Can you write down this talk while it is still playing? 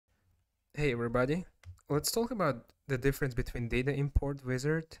Hey everybody, let's talk about the difference between data import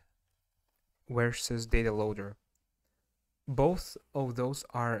wizard versus data loader. Both of those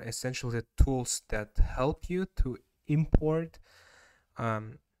are essentially the tools that help you to import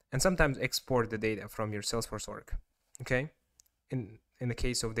um, and sometimes export the data from your Salesforce org. Okay, in the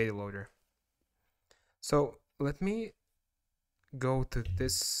case of data loader. So let me go to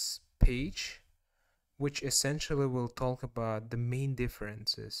this page, which essentially will talk about the main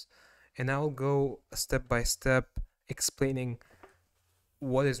differences, and I'll go step by step explaining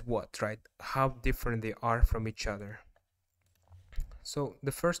what is what, right? How different they are from each other. So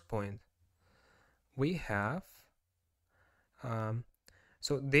the first point we have, um,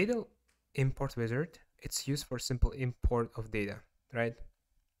 so data import wizard, it's used for simple import of data, right?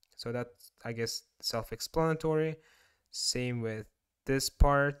 So that's, I guess, self-explanatory. Same with this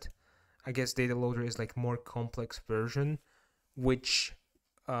part. I guess data loader is like more complex version, which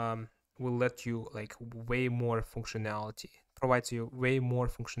um, will let you like way more functionality, provides you way more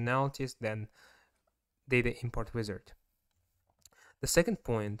functionalities than data import wizard. The second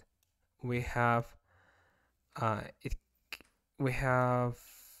point we have it we have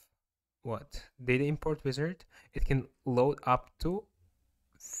what data import wizard. It can load up to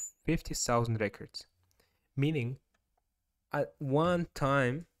 50,000 records, meaning at one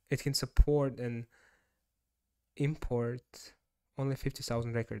time it can support and import only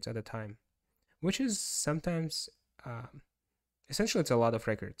 50,000 records at a time, which is sometimes essentially it's a lot of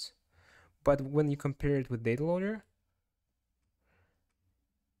records. But when you compare it with data loader,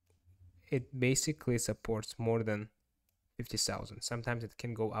 it basically supports more than 50,000. Sometimes it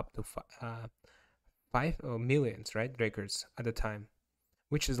can go up to 5 millions, right, records at a time,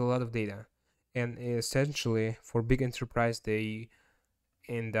 which is a lot of data. And essentially, for big enterprise, they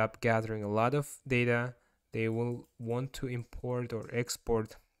end up gathering a lot of data. They will want to import or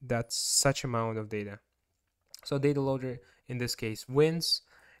export that such amount of data. So data loader in this case wins,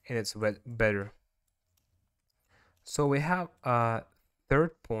 and it's better. So we have a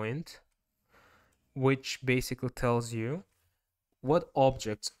third point, which basically tells you what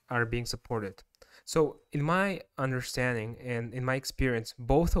objects are being supported. So, in my understanding and in my experience,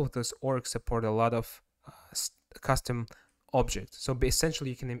 both of those orgs support a lot of custom objects. So,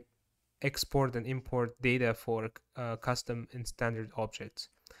 essentially, you can export and import data for custom and standard objects.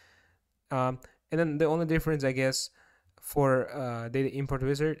 Um, and then the only difference, I guess, for data import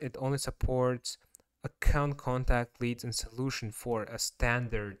wizard, it only supports account, contact, leads, and solution for a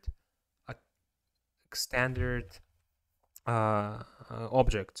standard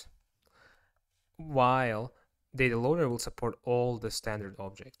object, while data loader will support all the standard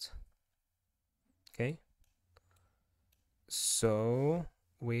objects. Okay, so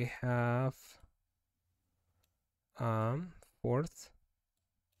we have um, fourth.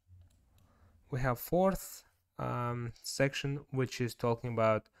 We have fourth section, which is talking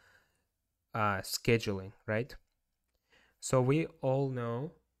about scheduling, right? So we all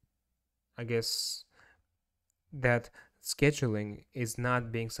know, I guess, that scheduling is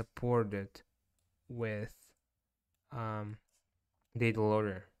not being supported with um, data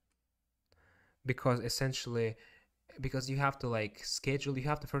loader, because essentially, because you have to like schedule, you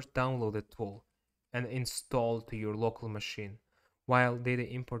have to first download the tool and install to your local machine, while data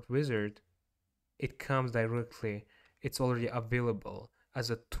import wizard, it comes directly, it's already available as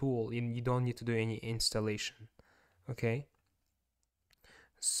a tool and you don't need to do any installation. Okay,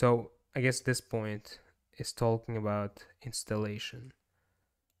 so I guess this point is talking about installation.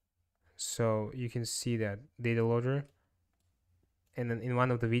 So you can see that data loader, and then in one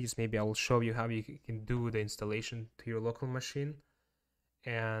of the videos maybe I will show you how you can do the installation to your local machine.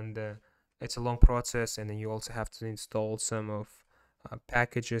 And it's a long process, and then you also have to install some of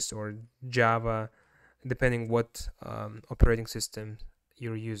packages or Java, depending what operating system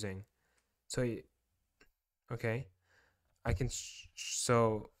you're using. So okay, I can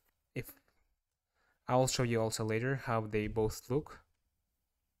so if I will show you also later how they both look.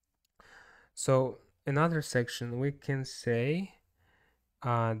 So another section we can say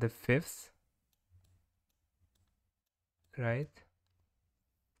the fifth, right?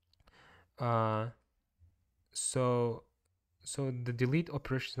 uh so so the delete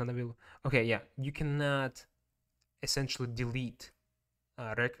operation is not available. Okay, yeah, you cannot essentially delete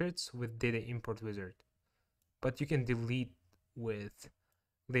records with data import wizard, but you can delete with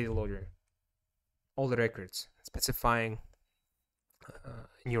data loader all the records specifying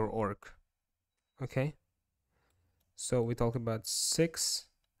in your org. Okay, so we talked about 6.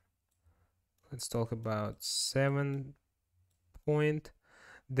 Let's talk about 7 point.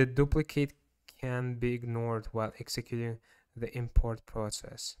 The duplicate can be ignored while executing the import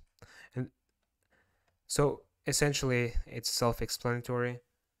process. And so essentially it's self-explanatory.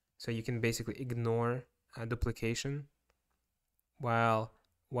 So you can basically ignore duplication, while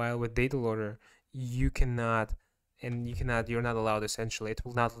with data loader you cannot, you're not allowed, essentially it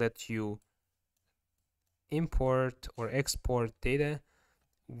will not let you import or export data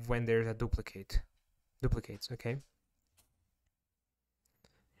when there's a duplicates. Okay.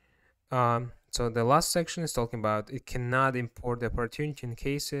 So the last section is talking about it cannot import the opportunity in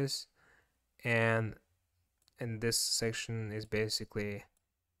cases, and this section is basically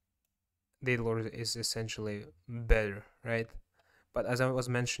data loader is essentially better, right? But as I was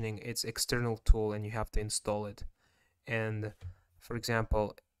mentioning, it's external tool and you have to install it. And for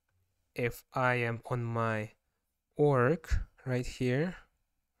example, if I am on my org right here,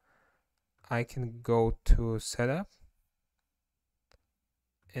 I can go to setup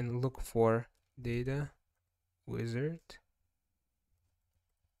and look for data wizard,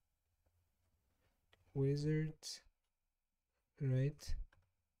 right?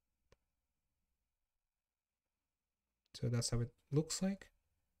 So that's how it looks like.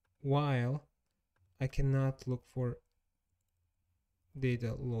 While I cannot look for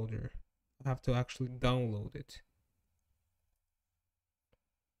data loader, I have to actually download it.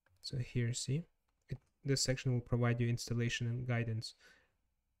 So here, see, this section will provide you installation and guidance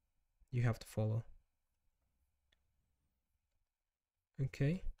you have to follow.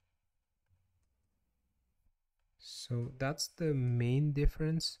 Okay. So that's the main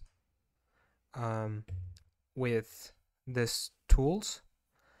difference with this tools.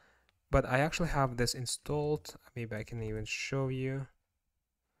 But I actually have this installed. Maybe I can even show you.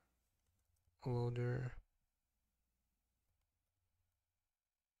 Loader.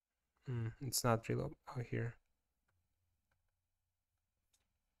 It's not really out here.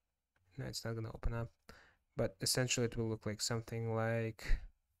 No, it's not gonna open up. But essentially it will look like something like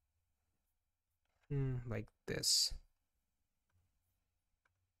this.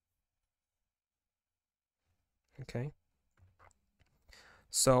 Okay.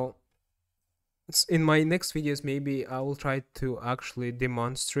 So in my next videos, maybe I will try to actually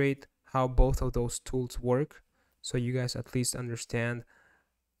demonstrate how both of those tools work, so you guys at least understand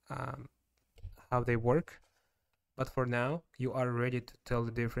how they work. But for now, you are ready to tell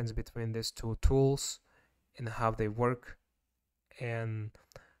the difference between these two tools and how they work. And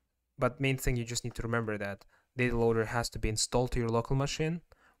but main thing, you just need to remember that data loader has to be installed to your local machine,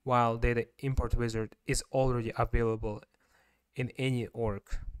 while data import wizard is already available in any org.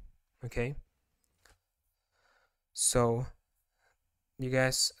 Okay. So you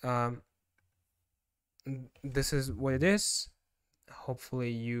guys, this is what it is. Hopefully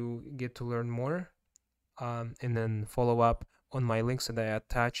you get to learn more, and then follow up on my links that I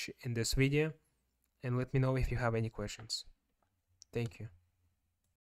attach in this video, and let me know if you have any questions. Thank you.